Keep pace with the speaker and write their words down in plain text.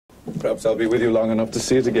Perhaps I'll be with you long enough to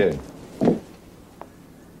see it again.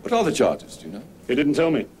 What are the charges, do you know? He didn't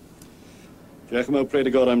tell me. Giacomo, pray to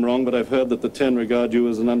God I'm wrong, but I've heard that the 10 regard you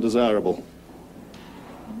as an undesirable.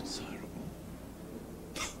 Undesirable?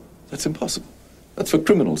 That's impossible. That's for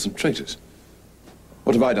criminals and traitors.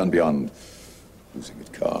 What have I done beyond losing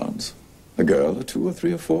at cards? A girl, or 2 or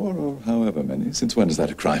 3 or 4, or however many? Since when is that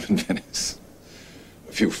a crime in Venice?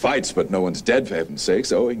 A few fights, but no one's dead, for heaven's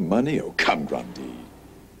sakes. Owing money? Oh, come, Grundy.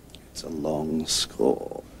 It's a long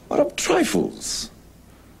score. What are trifles?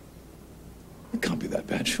 It can't be that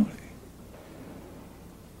bad, surely.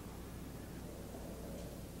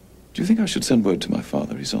 Do you think I should send word to my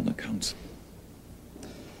father? He's on the council.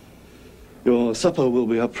 Your supper will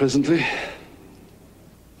be up presently.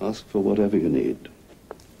 Ask for whatever you need.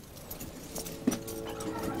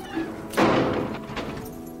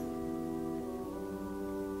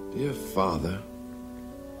 Dear Father,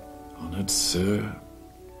 honored Sir,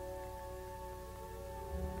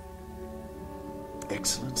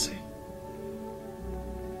 Excellency.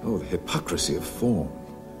 Oh, the hypocrisy of form.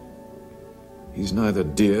 He's neither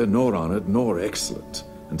dear, nor honored, nor excellent,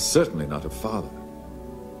 and certainly not a father.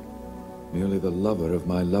 Merely the lover of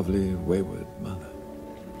my lovely, wayward mother.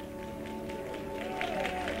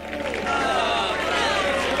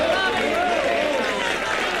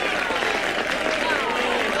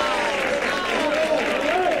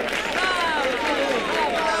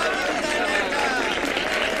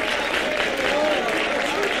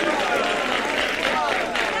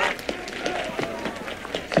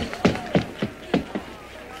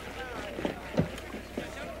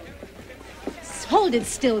 Hold it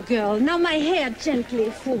still, girl. Now my hair gently,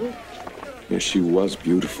 fool. Yes, she was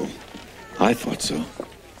beautiful. I thought so.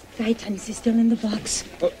 Gaetan, is he still in the box?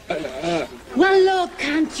 Well, look,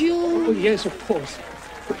 can't you? Oh, yes, of course.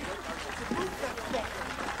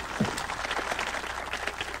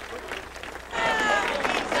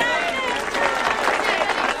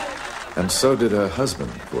 And so did her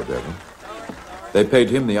husband, poor devil. They paid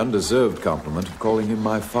him the undeserved compliment of calling him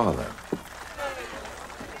my father.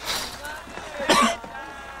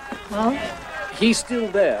 Well? He's still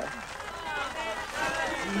there.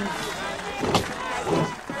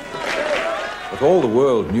 But all the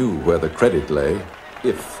world knew where the credit lay,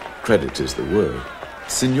 if credit is the word.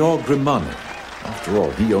 Signor Grimani, after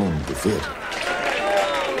all, he owned the theatre.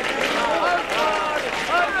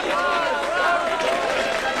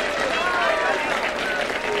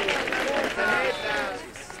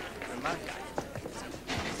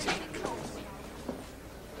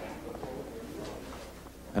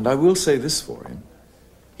 And I will say this for him.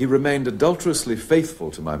 He remained adulterously faithful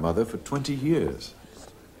to my mother for 20 years.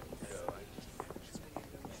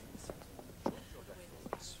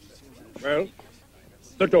 Well,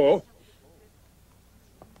 the door.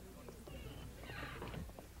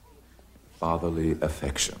 Fatherly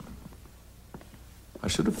affection. I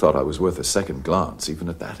should have thought I was worth a second glance, even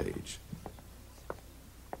at that age.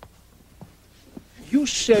 You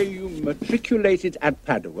say you matriculated at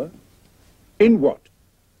Padua? In what?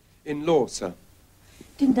 In law, sir.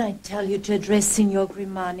 Didn't I tell you to address Signor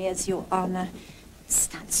Grimani as your honor?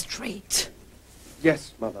 Stand straight.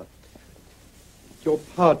 Yes, Mother. Your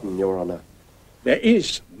pardon, Your Honor. There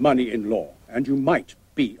is money in law, and you might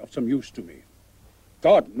be of some use to me.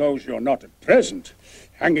 God knows you're not at present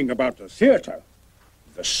hanging about the theater.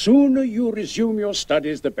 The sooner you resume your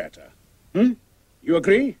studies, the better. You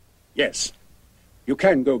agree? Yes. You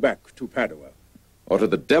can go back to Padua. Or to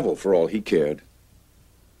the devil, for all he cared.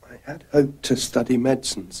 I had hoped to study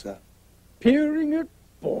medicine, sir. Peering at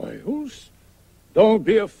boils? Don't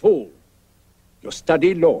be a fool. You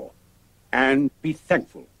study law, and be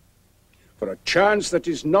thankful for a chance that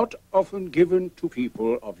is not often given to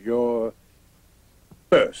people of your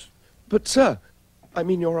birth. But, sir, I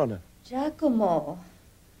mean, Your Honor. Giacomo,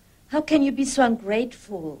 how can you be so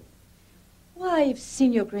ungrateful? Why, if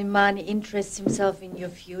Signor Grimani interests himself in your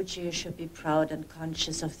future, you should be proud and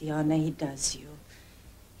conscious of the honor he does you.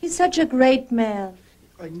 He's such a great man.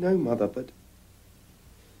 I know, Mother, but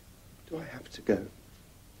do I have to go?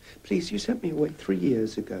 Please, you sent me away 3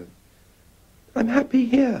 years ago. I'm happy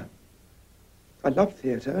here. I love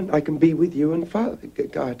theatre, and I can be with you and Father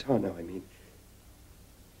Gaetano, I mean.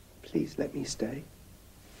 Please let me stay.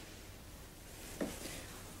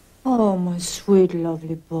 Oh, my sweet,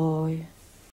 lovely boy.